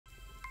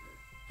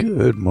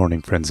Good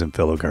morning, friends and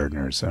fellow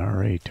gardeners. All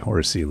right,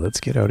 Horsey, let's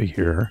get out of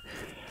here.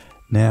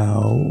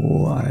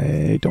 Now,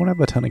 I don't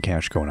have a ton of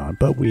cash going on,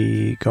 but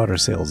we got our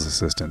sales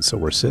assistant, so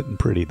we're sitting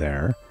pretty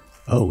there.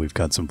 Oh, we've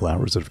got some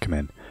flowers that have come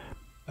in.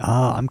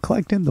 I'm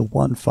collecting the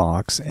one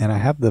fox, and I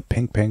have the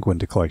pink penguin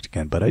to collect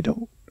again, but I think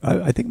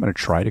I'm going to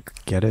try to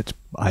get it.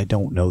 I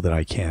don't know that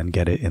I can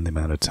get it in the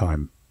amount of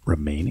time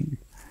remaining.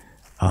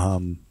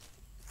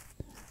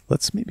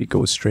 Let's maybe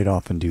go straight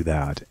off and do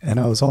that. And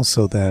I was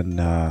also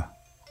then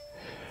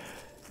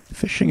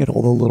fishing at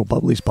all the little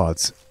bubbly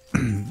spots,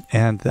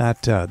 and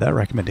that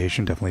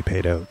recommendation definitely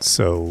paid out.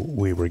 So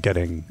we were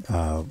getting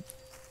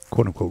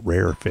quote unquote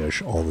rare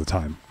fish all the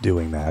time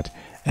doing that,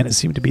 and it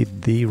seemed to be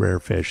the rare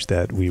fish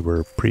that we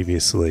were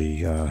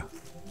previously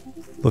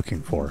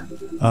looking for.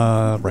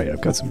 Right,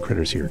 I've got some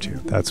critters here too.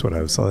 That's what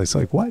I was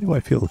like, why do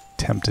I feel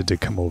tempted to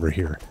come over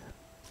here?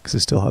 Because I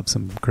still have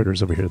some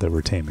critters over here that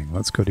we're taming.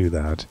 Let's go do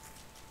that,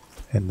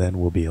 and then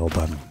we'll be all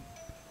done.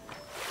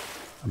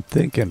 I'm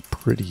thinking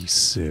pretty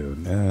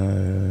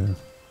soon.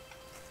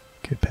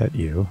 Okay, pet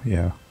you,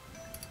 yeah.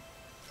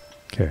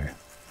 Okay.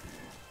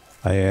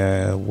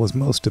 Was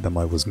most of them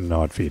I was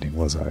not feeding,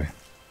 was I?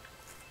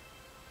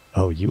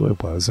 Oh, you I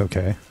was,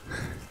 okay.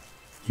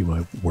 You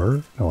I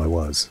were? No, I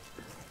was.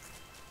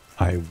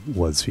 I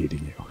was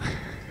feeding you.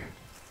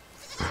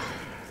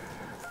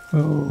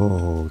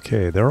 Oh,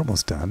 okay, they're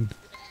almost done.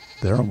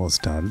 They're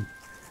almost done.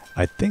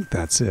 I think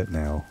that's it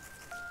now.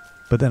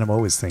 But then I'm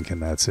always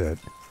thinking that's it.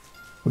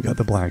 We got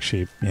the black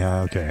sheep. Yeah,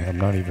 okay. I'm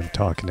not even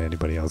talking to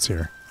anybody else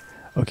here.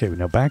 Okay,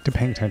 now back to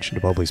paying attention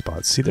to bubbly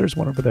spots. See, there's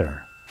one over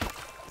there.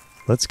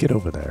 Let's get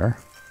over there.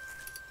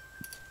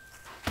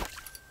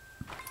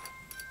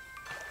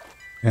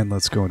 And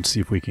let's go and see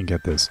if we can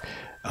get this.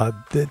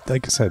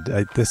 Like I said,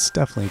 this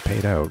definitely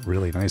paid out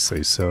really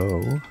nicely,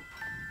 so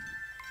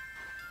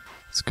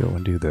let's go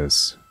and do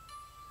this.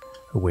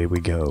 Away we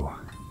go.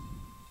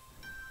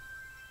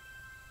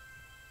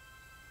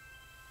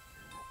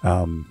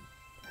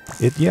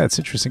 Yeah, it's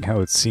interesting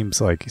how it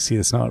seems like, see,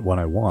 it's not one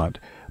I want,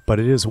 but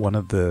it is one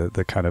of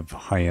the kind of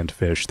high-end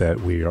fish that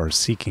we are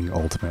seeking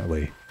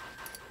ultimately,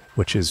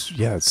 which is,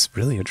 yeah, it's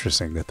really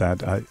interesting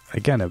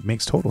again, it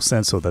makes total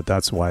sense, so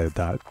that's why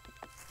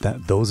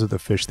those are the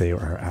fish they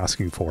are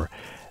asking for.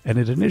 And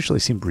it initially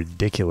seemed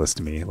ridiculous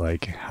to me,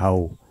 like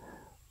how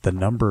the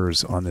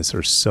numbers on this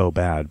are so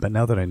bad, but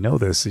now that I know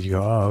this, you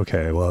go, oh,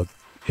 okay, well,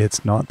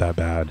 it's not that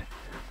bad.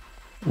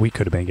 We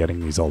could have been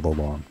getting these all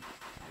along.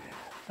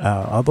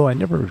 Although I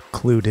never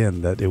clued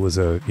in that it was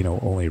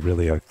only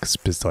really like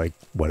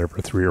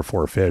whatever 3 or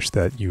 4 fish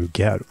that you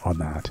get on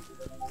that,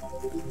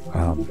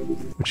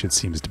 which it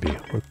seems to be.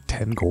 Look,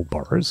 10 gold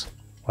bars,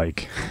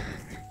 like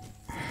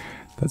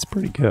that's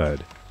pretty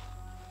good.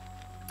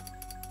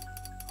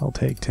 I'll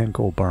take 10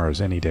 gold bars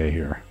any day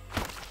here.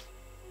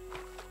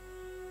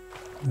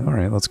 All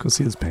right, let's go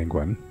see this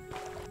penguin.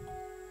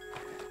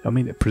 I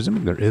mean,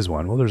 presuming there is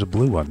one. Well, there's a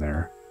blue one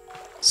there.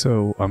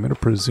 So I'm going to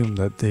presume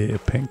that the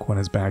pink one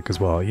is back as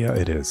well. Yeah,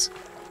 it is.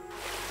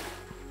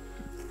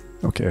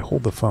 Okay,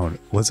 hold the phone.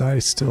 Was I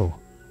still...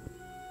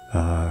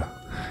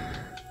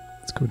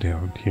 let's go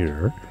down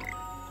here.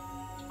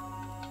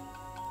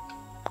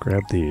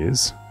 Grab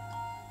these.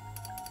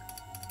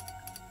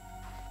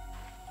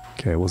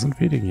 Okay, I wasn't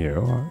feeding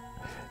you.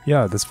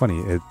 Yeah, that's funny.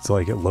 It's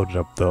like it loaded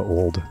up the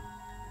old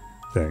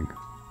thing.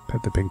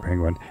 Pet the pink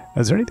penguin.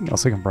 Now, is there anything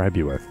else I can bribe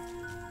you with?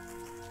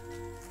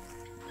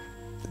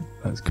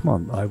 Come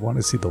on, I want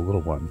to see the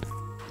little one.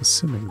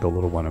 Assuming the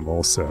little one I'm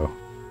also...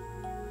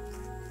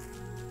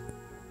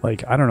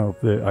 Like, I don't know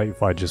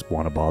if I just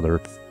want to bother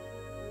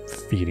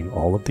feeding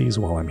all of these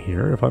while I'm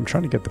here. If I'm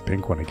trying to get the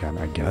pink one again,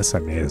 I guess I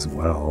may as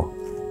well.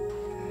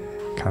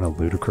 Kind of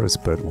ludicrous,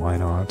 but why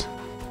not?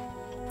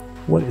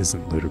 What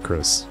isn't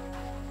ludicrous?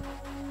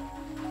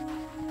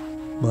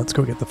 Let's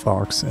go get the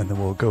fox, and then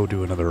we'll go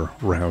do another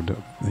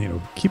round.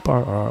 Keep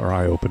our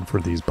eye open for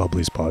these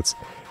bubbly spots.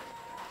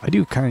 I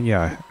do kind of,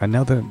 yeah, and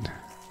now that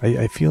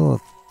I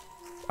feel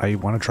I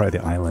want to try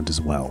the island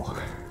as well.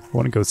 I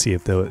want to go see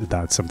if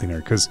that's something there,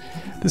 because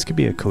this could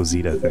be a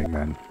Cosita thing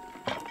then.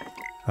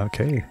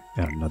 Okay,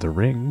 and another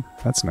ring.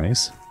 That's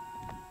nice.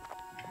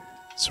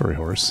 Sorry,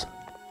 horse.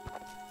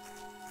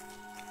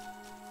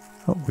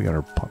 Oh, we got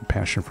our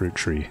passion fruit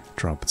tree.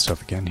 Dropping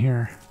stuff again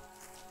here.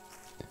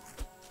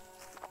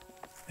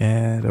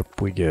 And up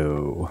we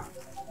go.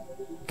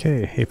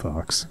 Okay, hey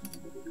fox.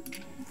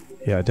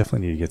 Yeah, I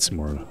definitely need to get some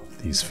more of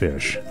these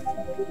fish.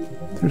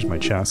 There's my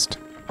chest.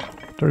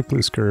 Dark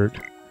blue skirt.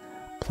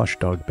 Plush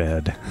dog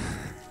bed.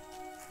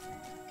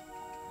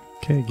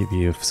 Okay, give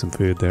you some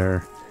food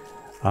there.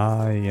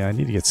 Yeah, I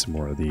need to get some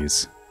more of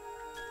these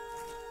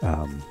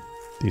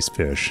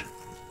fish.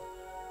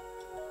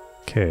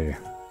 Okay.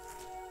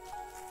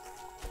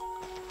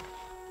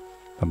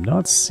 I'm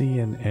not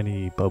seeing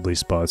any bubbly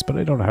spots, but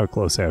I don't know how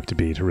close I have to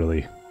be to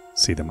really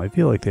see them. I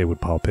feel like they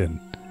would pop in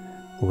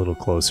a little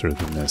closer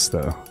than this,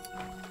 though.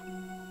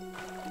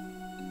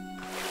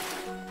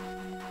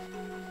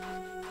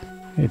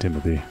 Hey,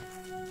 Timothy.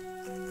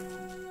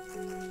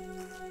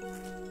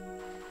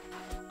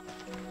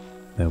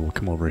 Then we'll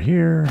come over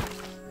here.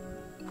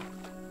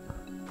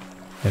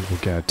 And we'll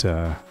get,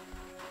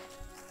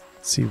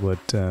 see what,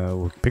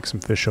 we'll pick some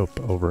fish up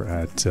over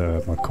at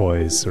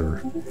McCoy's or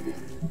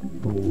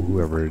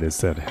whoever it is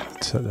that,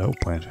 oh,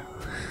 plant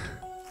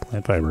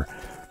fiber.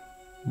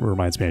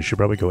 Reminds me, I should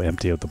probably go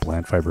empty out the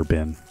plant fiber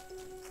bin.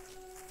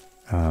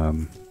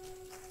 Because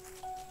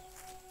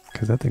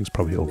that thing's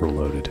probably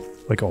overloaded.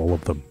 Like all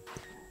of them.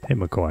 Hey,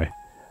 McCoy.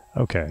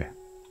 Okay.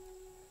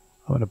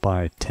 I'm going to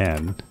buy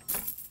 10.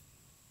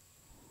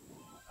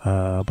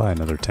 I'll buy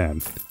another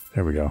 10.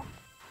 There we go.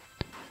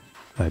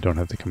 I don't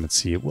have to come and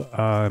see it.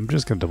 I'm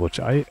just going to double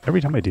check.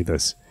 Every time I do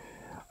this,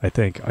 I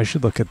think I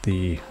should look at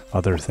the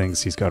other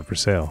things he's got for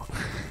sale.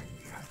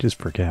 I just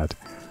forget.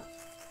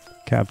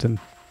 Captain,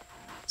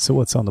 so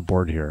what's on the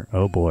board here?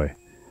 Oh boy.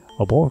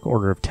 A bulk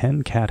order of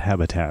 10 cat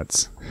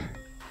habitats.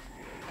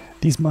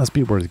 These must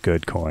be worth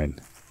good coin.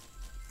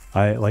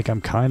 I'm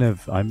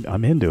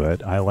into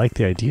it. I like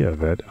the idea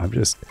of it.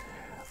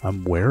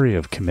 I'm wary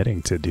of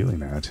committing to doing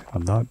that.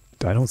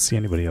 I don't see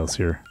anybody else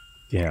here.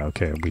 Yeah,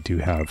 okay, we do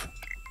have...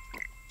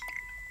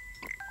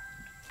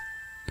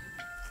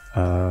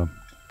 and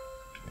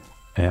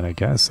I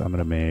guess I'm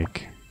gonna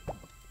make...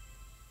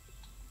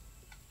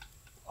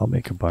 I'll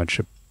make a bunch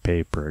of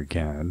paper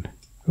again.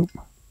 Oop.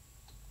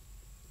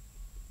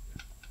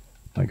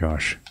 My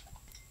gosh.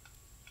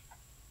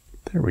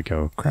 There we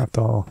go. Craft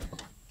all.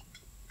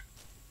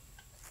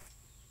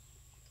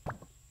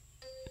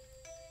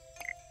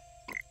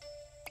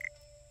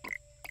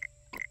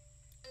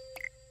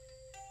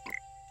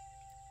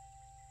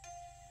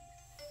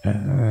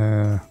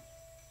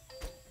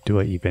 Do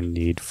I even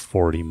need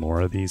 40 more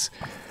of these?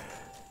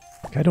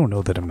 I don't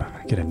know that I'm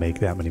gonna make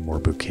that many more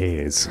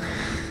bouquets.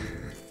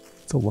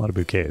 It's a lot of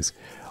bouquets.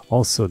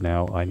 Also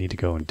now I need to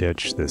go and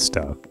ditch this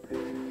stuff.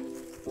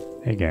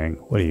 Hey gang,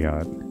 what do you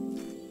got?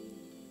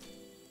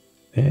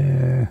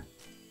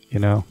 You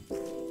know,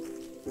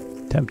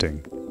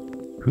 tempting.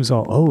 Who's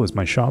all... Oh, is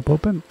my shop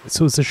open?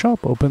 So is the shop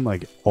open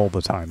like all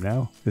the time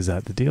now? Is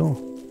that the deal?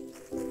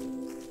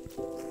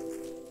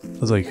 I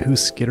was like,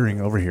 who's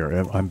skittering over here?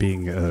 I'm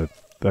being, I've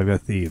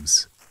got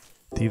thieves.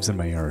 Thieves in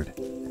my yard.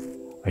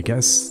 I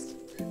guess...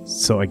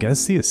 So I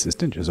guess the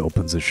assistant just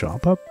opens the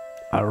shop up?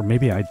 Or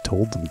maybe I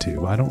told them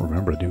to. I don't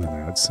remember doing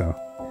that, so...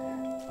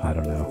 I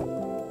don't know.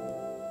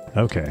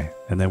 Okay,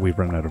 and then we've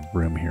run out of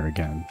room here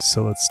again.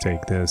 So let's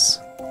take this.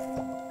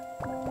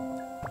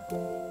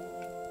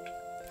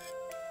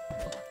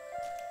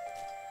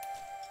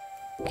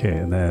 Okay,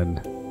 and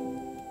then...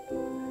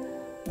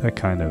 That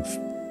kind of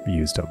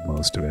used up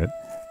most of it.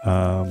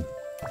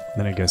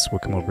 Then I guess we'll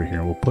come over here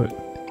and we'll put...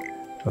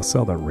 I'll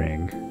sell that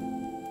ring.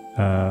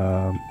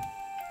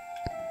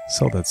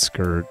 Sell that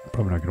skirt.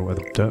 Probably not going to wear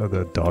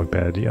the dog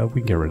bed. Yeah,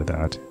 we can get rid of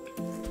that.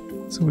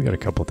 So we got a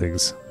couple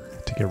things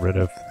to get rid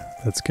of.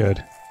 That's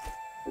good.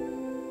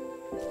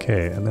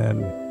 Okay, and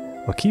then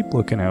I'll keep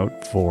looking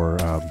out for,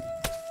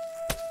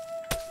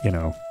 you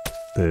know,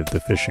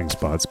 the fishing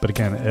spots. But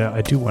again,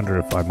 I do wonder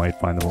if I might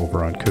find them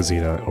over on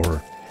Cozita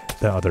or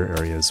the other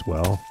area as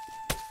well.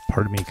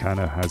 Part of me kind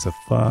of has a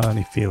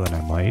funny feeling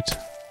I might.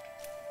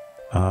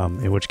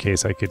 In which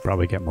case I could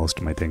probably get most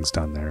of my things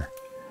done there.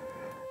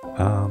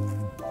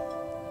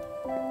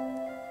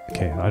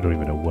 Okay, I don't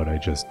even know what I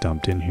just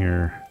dumped in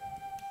here.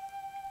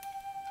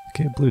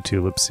 Okay, blue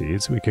tulip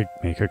seeds. We could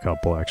make a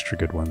couple extra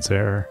good ones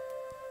there.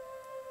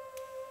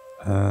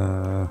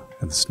 And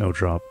the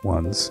snowdrop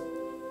ones.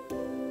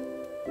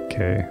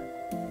 Okay.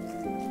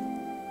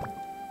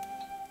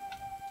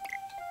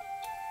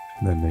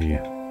 And then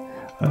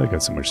I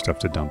got so much stuff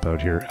to dump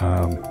out here.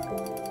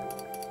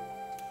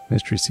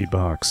 Mystery seed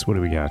box. What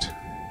do we got?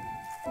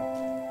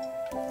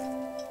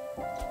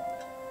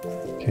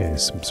 Okay,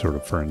 some sort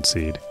of fern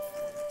seed.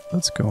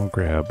 Let's go and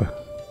grab...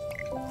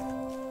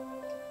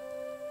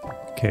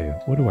 Okay,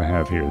 what do I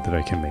have here that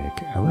I can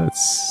make? Let's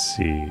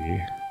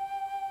see...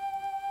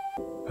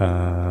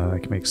 I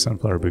can make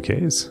sunflower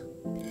bouquets.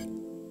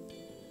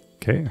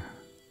 Okay.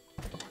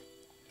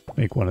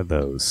 Make one of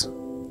those.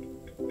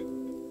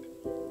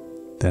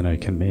 Then I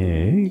can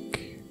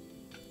make...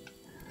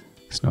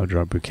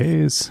 snowdrop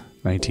bouquets.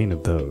 19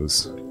 of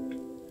those.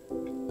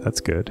 That's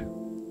good.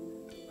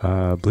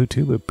 Blue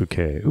tulip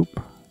bouquet.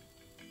 Oop.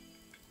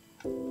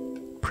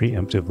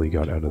 Preemptively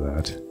got out of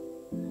that.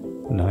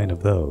 9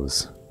 of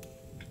those.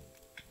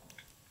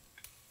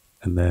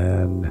 And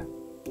then...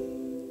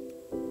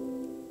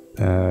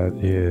 that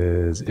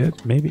is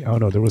it, maybe? Oh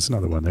no, there was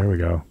another one. There we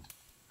go.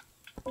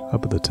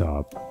 Up at the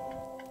top.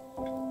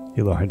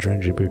 Yellow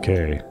hydrangea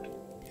bouquet.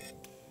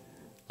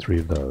 3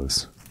 of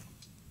those.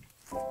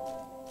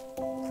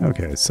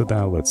 Okay, so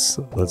now let's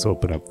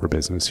open up for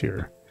business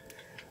here.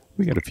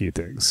 We got a few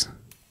things.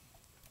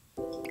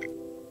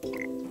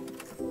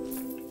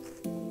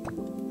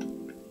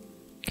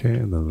 Okay,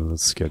 and then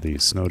let's get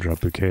these snowdrop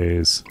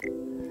bouquets.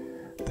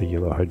 The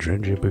yellow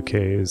hydrangea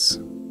bouquets.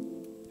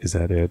 Is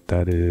that it?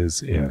 That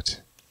is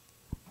it.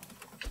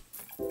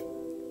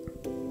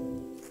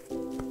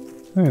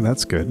 Hey,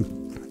 that's good.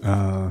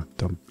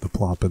 Dump the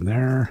plop in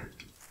there.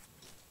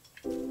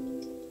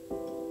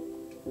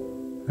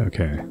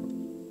 Okay.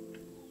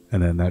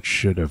 And then that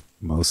should have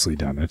mostly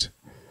done it.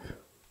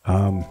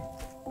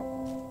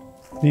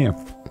 Yeah.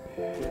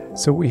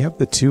 So we have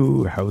the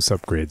 2 house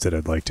upgrades that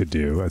I'd like to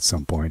do at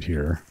some point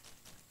here.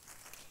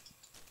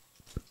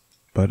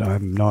 But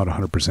I'm not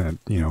 100%,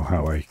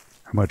 how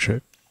much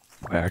I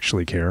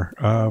actually care.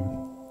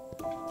 Now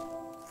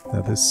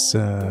this,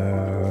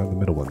 the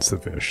middle one's the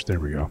fish. There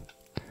we go.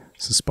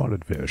 It's a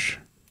spotted fish.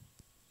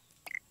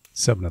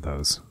 7 of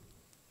those.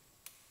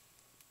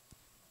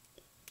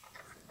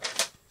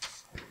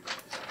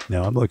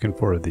 Now I'm looking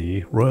for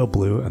the royal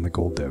blue and the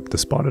gold dip. The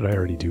spotted, I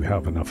already do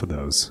have enough of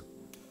those.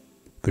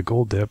 The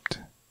gold dipped,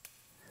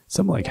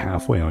 something like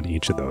halfway on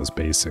each of those,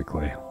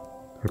 basically.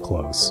 Or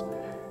close.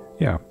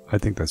 Yeah, I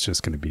think that's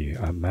just going to be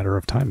a matter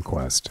of time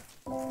quest.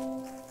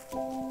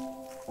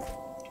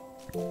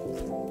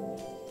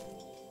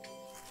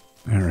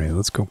 Alright,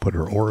 let's go put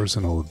our ores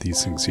and all of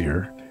these things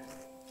here.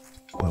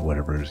 But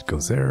whatever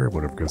goes there,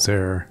 whatever goes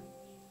there.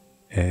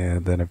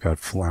 And then I've got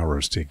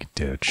flowers to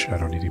ditch. I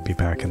don't need to be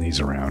backing these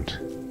around.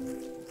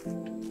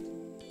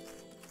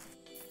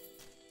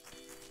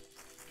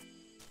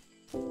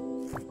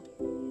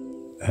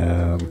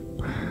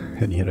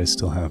 And yet I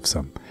still have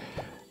some.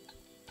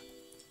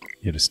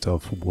 Yet I still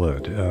have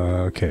wood.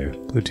 Okay,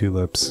 blue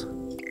tulips.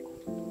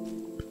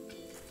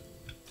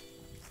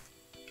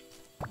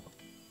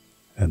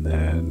 And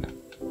then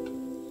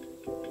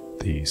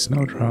the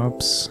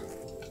snowdrops.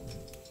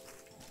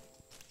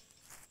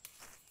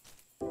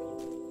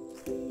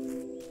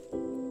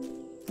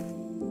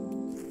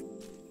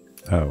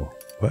 Oh,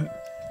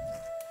 what?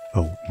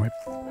 Oh, my.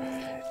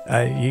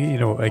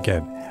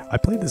 Again, I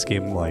play this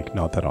game, like,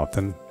 not that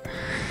often.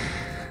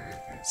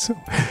 So,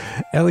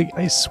 Ellie,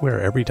 I swear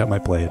every time I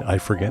play it, I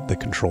forget the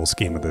control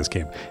scheme of this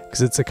game.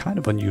 Because it's a kind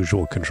of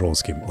unusual control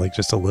scheme, like,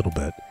 just a little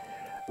bit.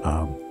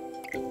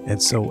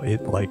 And so,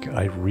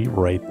 I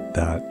rewrite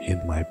that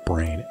in my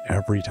brain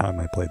every time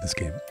I play this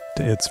game.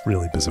 It's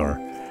really bizarre.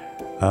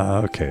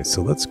 Okay,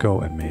 so let's go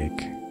and make,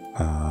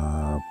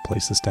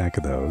 place a stack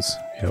of those.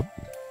 Yep.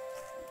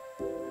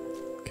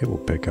 Okay, we'll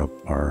pick up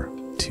our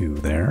 2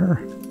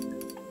 there.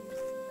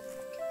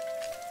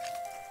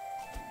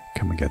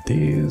 Come and get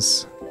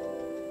these.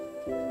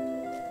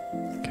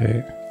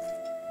 Okay.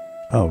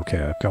 Oh, okay,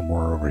 I've got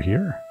more over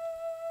here.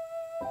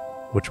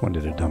 Which one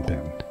did it dump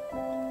in?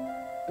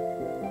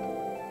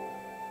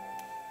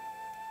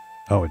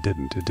 Oh, it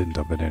didn't. It didn't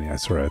dump in any. I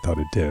swear I thought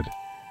it did.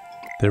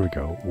 There we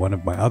go. One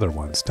of my other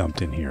ones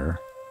dumped in here,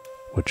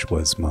 which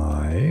was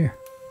my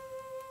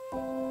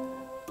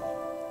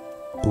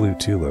blue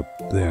tulip.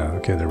 Yeah,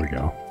 okay, there we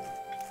go.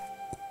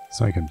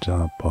 So I can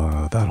dump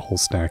that whole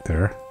stack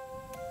there.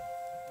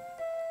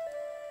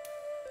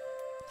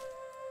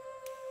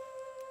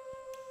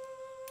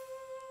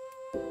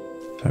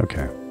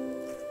 Okay.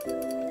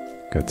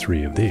 Got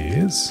 3 of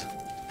these.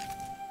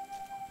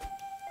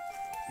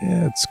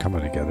 Yeah, it's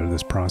coming together,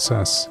 this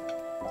process.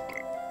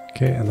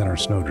 Okay, and then our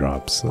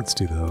snowdrops. Let's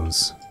do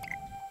those.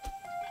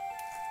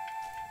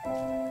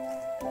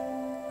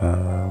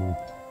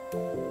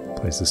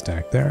 Place the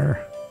stack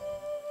there.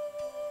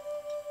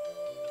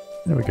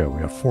 There we go,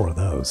 we got 4 of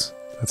those.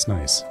 That's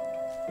nice.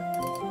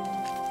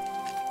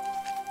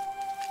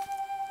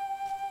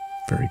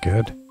 Very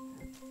good.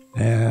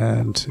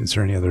 And is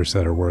there any others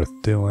that are worth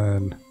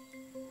doing?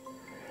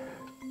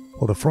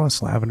 Well, the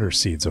frost lavender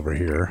seeds over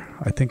here.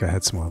 I think I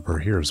had some over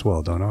here as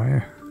well, don't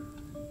I?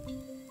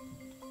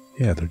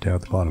 Yeah, they're down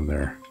at the bottom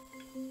there.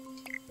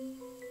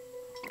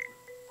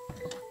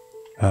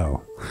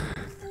 Oh.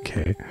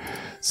 Okay.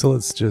 So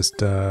let's just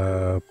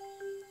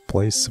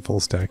place a full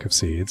stack of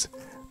seeds.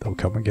 They'll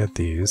come and get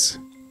these.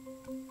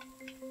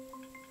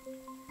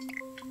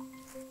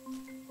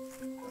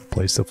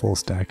 Place a full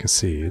stack of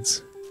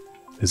seeds.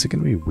 Is it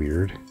going to be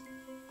weird?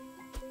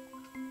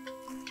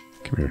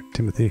 Come here,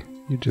 Timothy.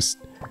 You just...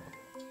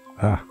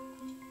 Ah.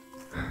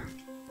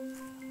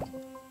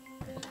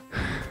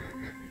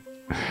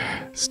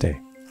 Stay.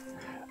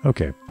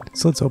 Okay,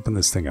 so let's open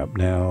this thing up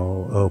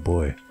now. Oh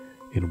boy.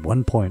 In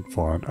 1-point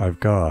font, I've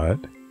got...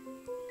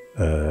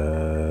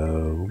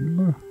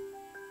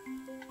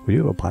 we do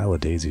have a pile of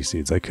daisy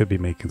seeds. I could be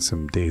making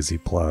some daisy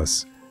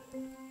plus.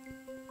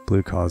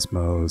 Blue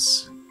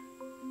cosmos.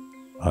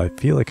 I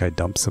feel like I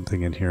dumped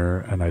something in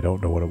here and I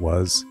don't know what it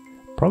was.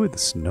 Probably the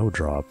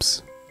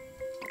snowdrops.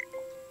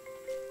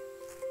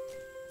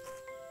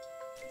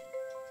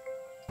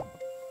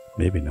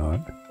 Maybe not.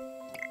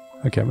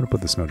 Okay, I'm going to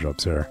put the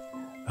snowdrops there.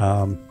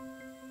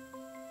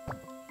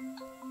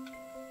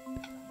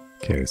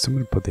 Okay, so I'm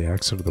going to put the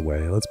axe out of the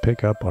way. Let's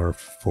pick up our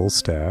full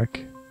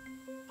stack.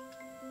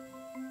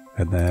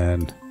 And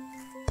then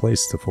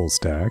place the full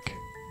stack.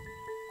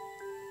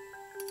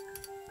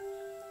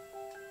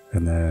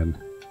 And then...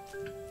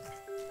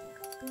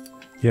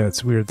 Yeah,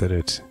 it's weird that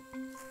it...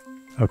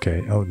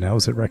 Okay, oh, now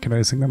is it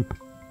recognizing them?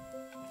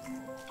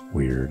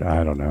 Weird,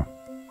 I don't know.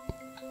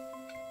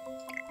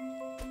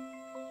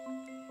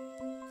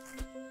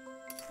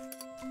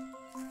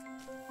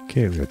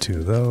 Okay, we got 2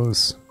 of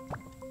those.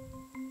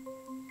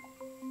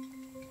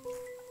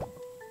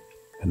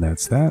 And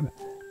that's that.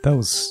 That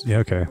was... Yeah,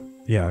 okay.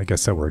 Yeah, I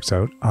guess that works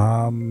out.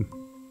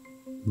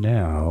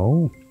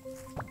 Now,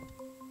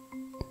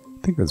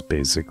 I think that's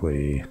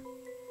basically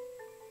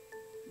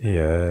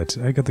it.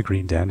 I got the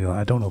green dandelion.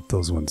 I don't know if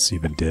those ones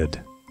even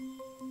did.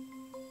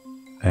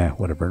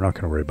 Whatever. Not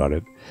going to worry about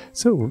it.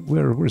 So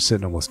we're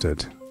sitting almost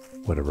at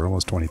whatever,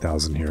 almost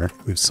 20,000 here.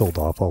 We've sold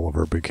off all of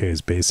our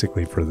bouquets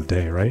basically for the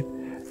day, right?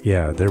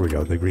 Yeah, there we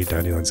go. The green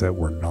dandelions that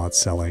we're not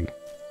selling.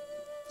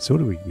 So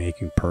what are we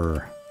making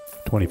per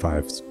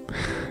 25?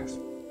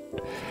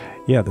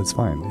 Yeah, that's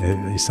fine.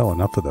 If you sell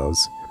enough of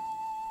those,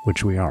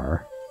 which we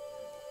are,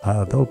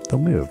 they'll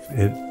move.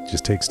 It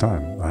just takes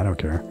time. I don't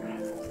care.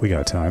 We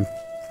got time.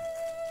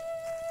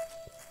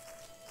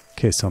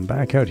 Okay, so I'm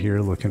back out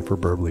here looking for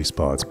burbly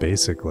spots,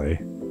 basically.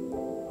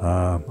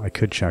 I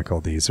could check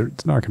all these.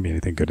 It's not going to be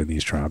anything good in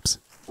these traps.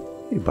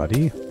 Hey,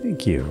 buddy.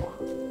 Thank you.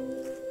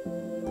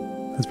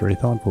 That's very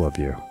thoughtful of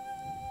you.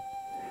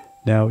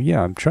 Now,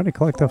 yeah, I'm trying to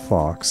collect the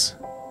fox.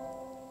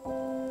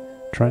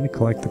 Trying to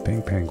collect the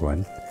pink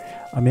penguin.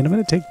 I mean, I'm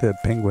going to take the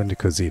penguin to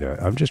Cosita.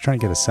 I'm just trying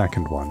to get a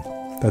second one.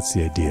 That's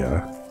the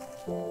idea.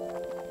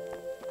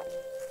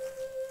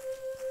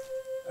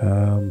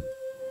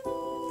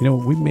 You know,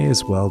 we may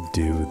as well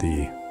do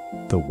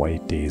the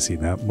white daisy.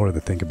 Now, more to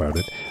think about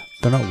it.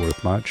 They're not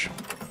worth much.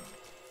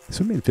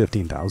 So we made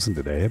 15,000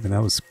 today. I mean,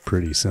 that was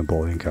pretty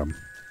simple income.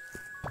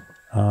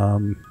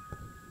 Do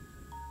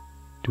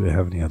we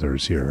have any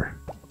others here?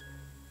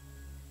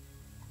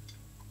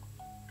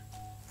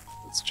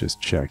 Let's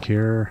just check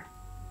here.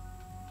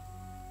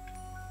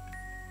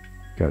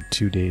 Got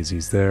 2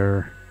 daisies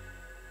there.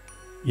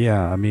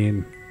 Yeah, I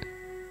mean,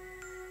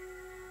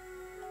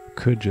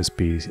 could just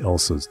be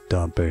also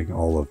dumping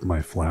all of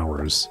my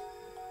flowers.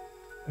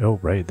 Oh,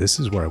 right, this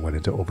is where I went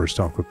into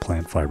overstock with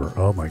plant fiber.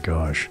 Oh my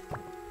gosh.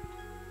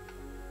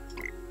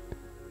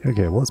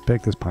 Okay, well, let's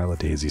pick this pile of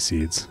daisy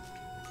seeds.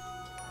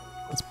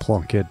 Let's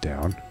plunk it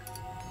down.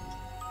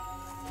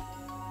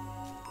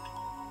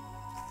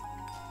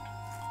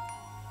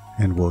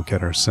 And we'll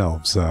get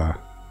ourselves,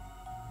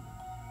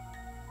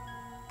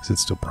 is it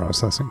still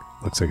processing?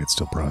 Looks like it's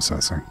still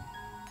processing.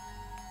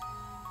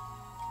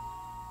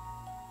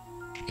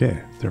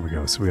 Okay, there we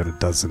go. So we got a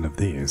dozen of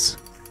these.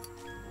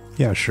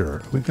 Yeah,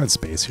 sure. We've got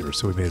space here,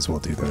 so we may as well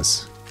do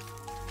this.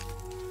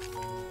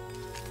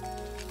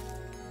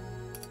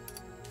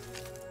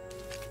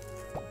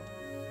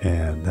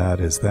 And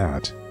that is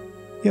that.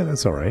 Yeah,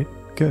 that's alright.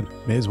 Good.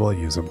 May as well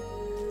use them.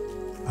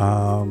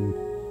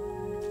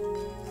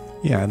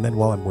 Yeah, and then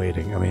while I'm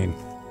waiting, I mean,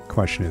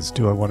 question is,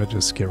 do I want to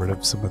just get rid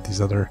of some of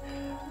these other...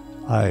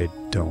 I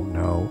don't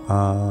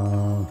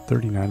know.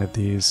 39 of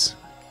these.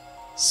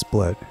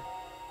 Split.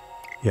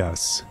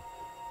 Yes.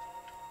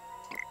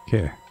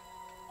 Okay.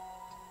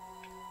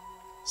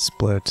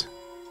 Split.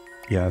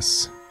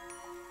 Yes.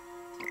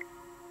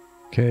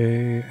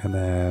 Okay, and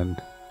then...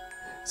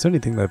 Is there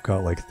anything that I've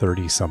got like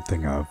 30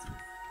 something of?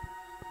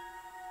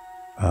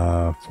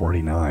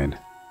 49.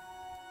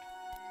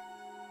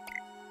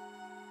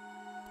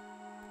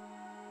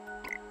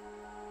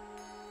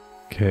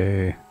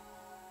 Okay.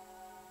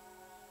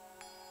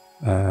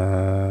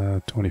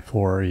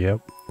 24, yep.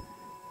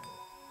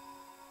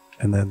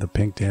 And then the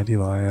pink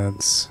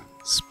dandelions.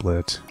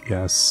 Split,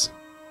 yes.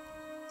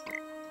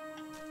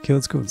 Okay,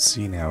 let's go and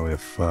see now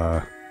if,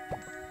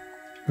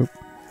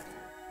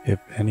 if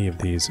any of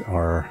these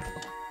are...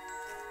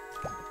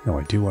 No,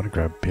 I do want to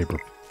grab paper,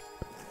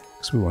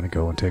 because we want to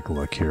go and take a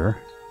look here.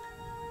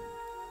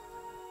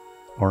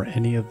 Are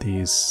any of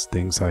these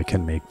things I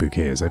can make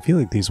bouquets? I feel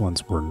like these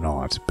ones were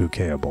not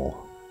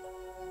bouquetable.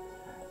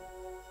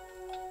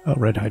 Oh,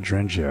 red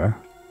hydrangea.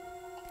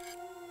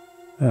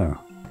 Oh,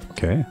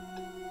 okay.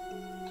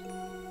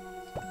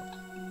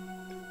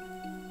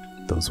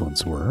 Those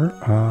ones were.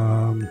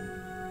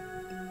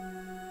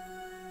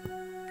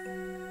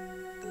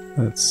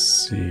 Let's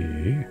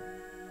see.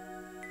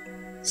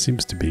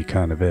 Seems to be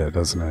kind of it,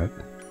 doesn't it?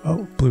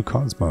 Oh, blue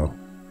Cosmo.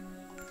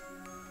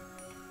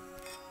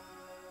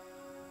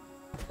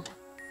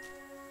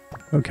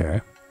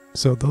 Okay,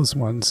 so those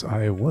ones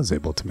I was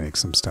able to make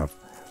some stuff.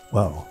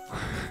 Well,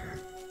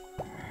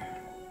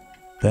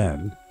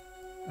 then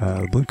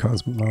the blue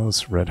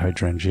cosmos, red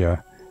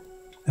hydrangea,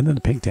 and then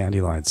the pink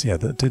dandelions. Yeah,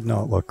 that did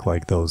not look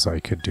like those I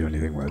could do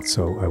anything with,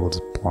 so I will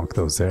just plonk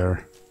those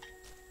there.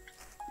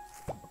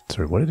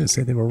 Sorry, what did it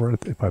say they were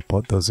worth if I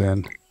put those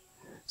in?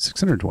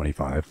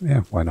 625.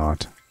 Yeah, why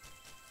not?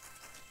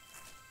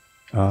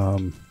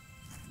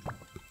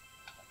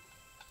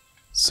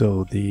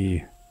 So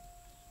the...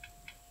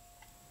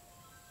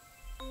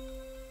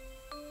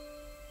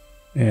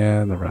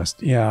 And the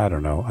rest, yeah, I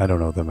don't know. I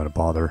don't know if I'm going to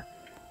bother.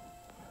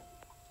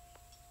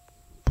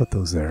 Put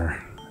those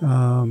there.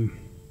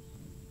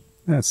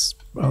 That's,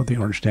 oh, the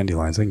orange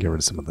dandelions. I can get rid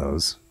of some of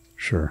those.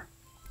 Sure.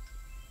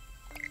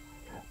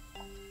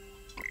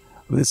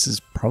 This is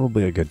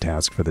probably a good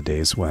task for the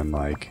days when,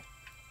 like,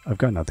 I've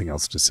got nothing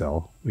else to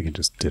sell. We can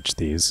just ditch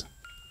these.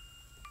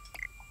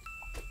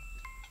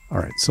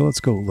 Alright, so let's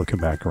go looking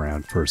back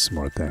around for some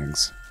more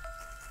things.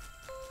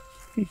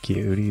 Hey,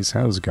 cuties.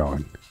 How's it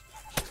going?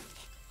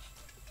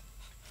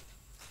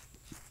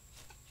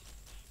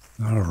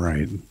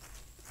 Alright.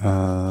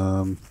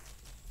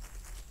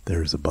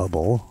 There's a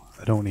bubble.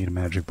 I don't need a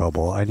magic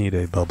bubble. I need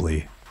a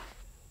bubbly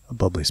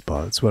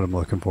spot. That's what I'm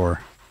looking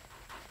for.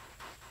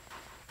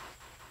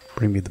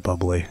 Bring me the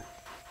bubbly.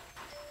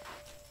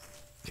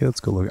 Okay, let's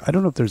go look. I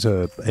don't know if there's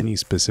any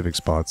specific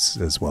spots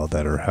as well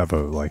that have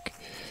a like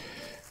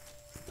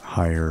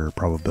higher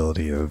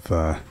probability of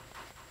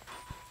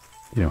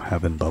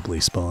having bubbly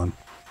spawn.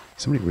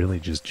 Somebody really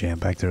just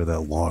jammed back there to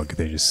that log.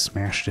 They just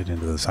smashed it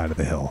into the side of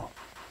the hill.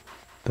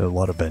 There's a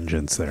lot of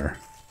vengeance there.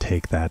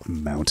 Take that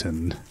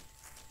mountain.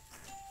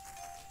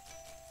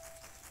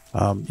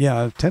 Yeah,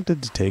 I've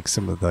tempted to take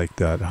some of like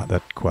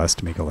that quest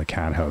to make all the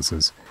cat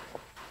houses.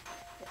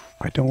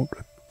 I don't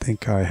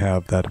think I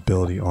have that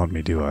ability on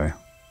me, do I?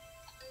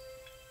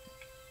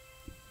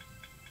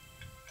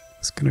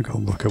 Just gonna go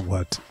look at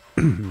what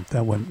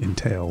that one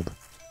entailed.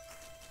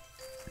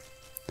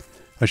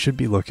 I should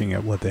be looking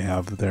at what they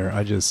have there.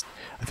 I feel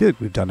like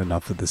we've done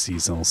enough of the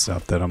seasonal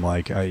stuff that I'm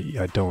like,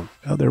 I don't...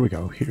 Oh, there we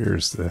go.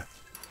 Here's the...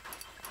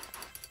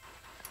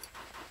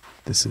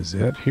 This is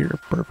it here.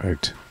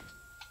 Perfect.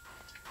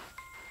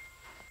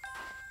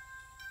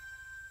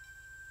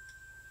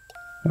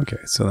 Okay,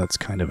 so that's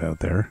kind of out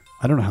there.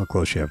 I don't know how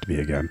close you have to be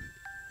again.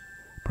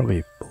 Probably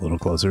a little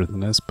closer than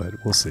this, but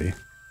we'll see.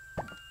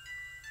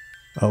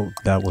 Oh,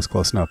 that was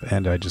close enough,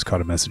 and I just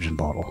caught a message in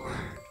bottle.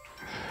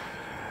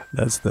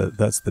 That's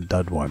the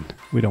dud one.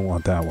 We don't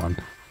want that one.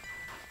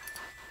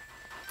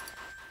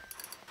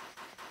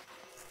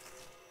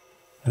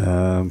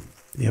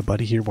 Yeah,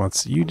 buddy here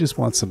wants... You just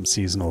want some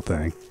seasonal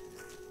thing.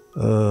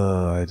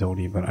 I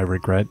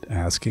regret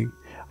asking.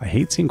 I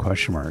hate seeing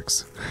question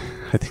marks.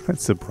 I think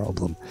that's the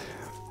problem.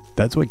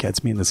 That's what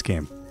gets me in this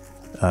game.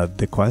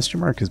 The question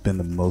mark has been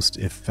the most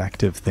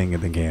effective thing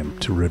in the game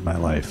to ruin my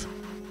life.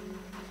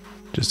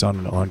 Just on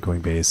an ongoing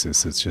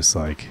basis, it's just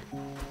like,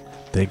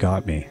 they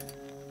got me.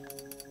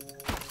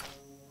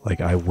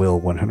 Like, I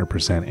will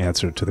 100%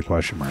 answer to the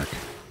question mark.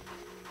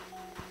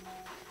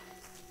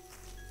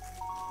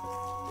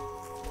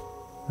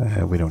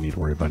 We don't need to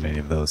worry about any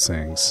of those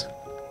things.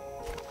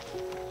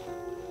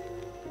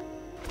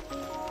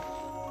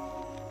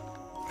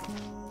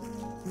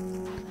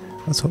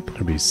 I was hoping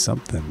there'd be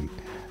something.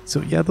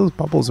 So yeah, those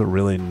bubbles are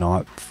really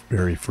not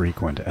very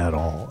frequent at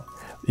all.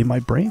 In my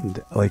brain,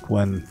 like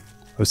when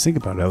I was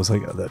thinking about it, I was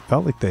like, that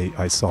felt like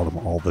I saw them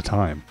all the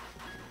time.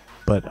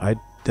 But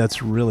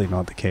that's really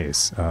not the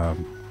case.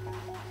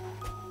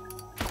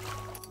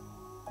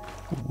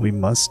 We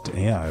must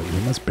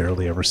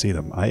barely ever see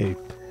them. I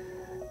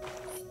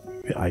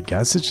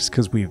guess it's just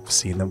because we've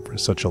seen them for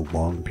such a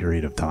long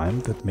period of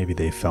time that maybe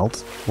they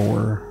felt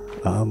more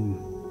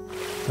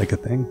like a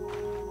thing.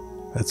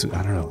 I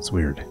don't know, it's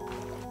weird.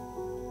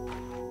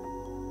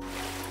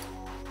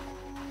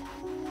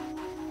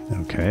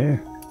 Okay.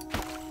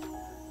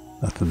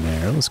 Nothing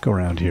there. Let's go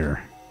around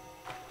here.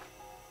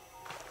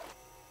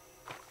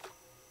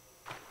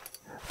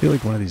 I feel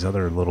like one of these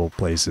other little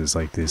places,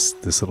 like this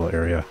little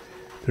area,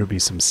 there would be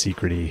some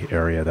secret-y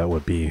area that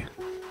would be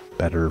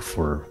better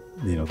for,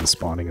 the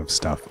spawning of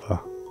stuff.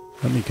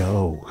 Let me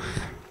go.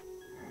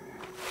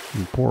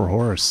 You poor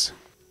horse.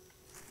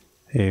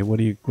 Hey, what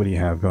do you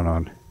have going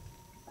on?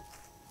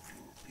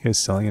 You guys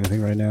selling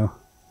anything right now?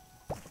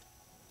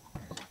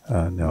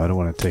 No, I don't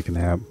want to take a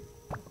nap.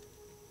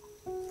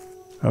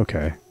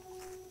 Okay.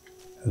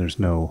 There's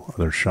no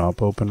other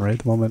shop open right at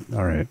the moment?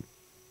 Alright.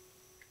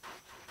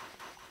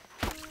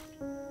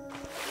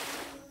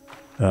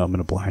 I'm going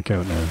to black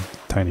out in a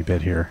tiny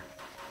bit here.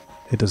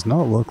 It does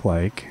not look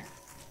like...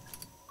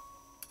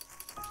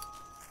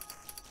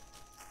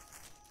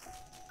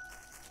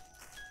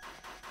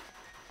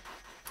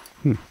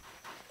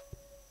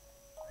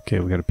 Okay,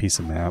 we got a piece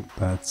of map.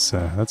 That's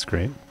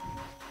great.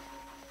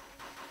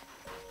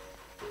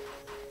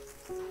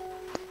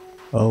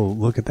 Oh,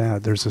 look at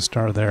that. There's a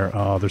star there.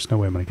 Oh, there's no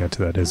way I'm going to get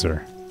to that, is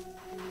there?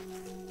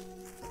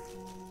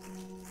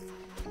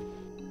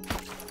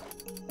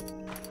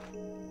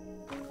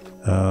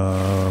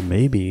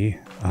 Maybe.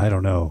 I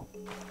don't know.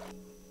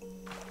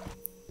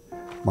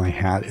 My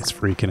hat is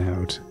freaking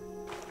out.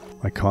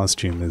 My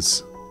costume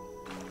is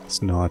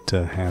not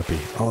happy.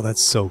 Oh,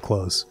 that's so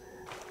close.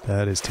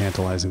 That is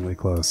tantalizingly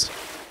close.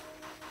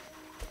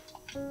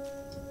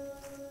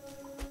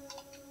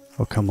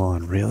 Oh, come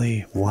on.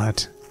 Really?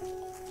 What?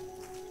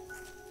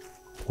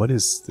 What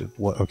is...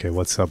 Okay,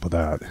 what's up with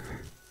that?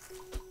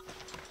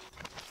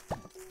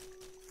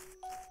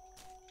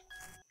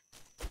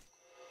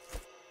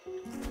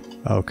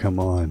 Oh, come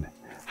on.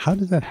 How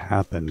did that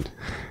happen?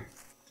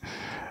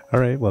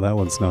 Alright, well that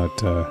one's not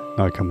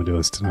coming to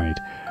us tonight.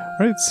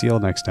 Alright, see y'all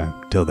next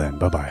time. Till then,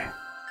 bye-bye.